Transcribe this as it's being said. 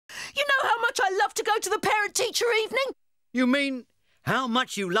much I love to go to the parent-teacher evening? You mean how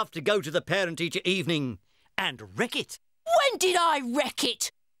much you love to go to the parent-teacher evening and wreck it? When did I wreck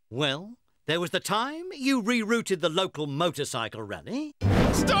it? Well, there was the time you rerouted the local motorcycle rally.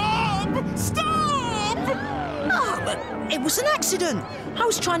 Stop! Stop! Oh, but it was an accident. I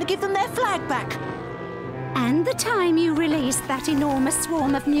was trying to give them their flag back. And the time you released that enormous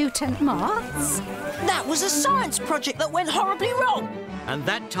swarm of mutant moths? That was a science project that went horribly wrong. And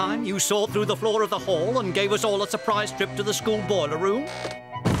that time you saw through the floor of the hall and gave us all a surprise trip to the school boiler room?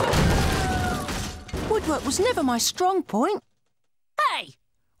 Woodwork was never my strong point. Hey,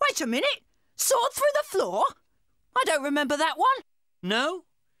 wait a minute. Sawed through the floor? I don't remember that one. No?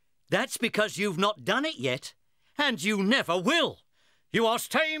 That's because you've not done it yet. And you never will. You are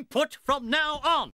staying put from now on.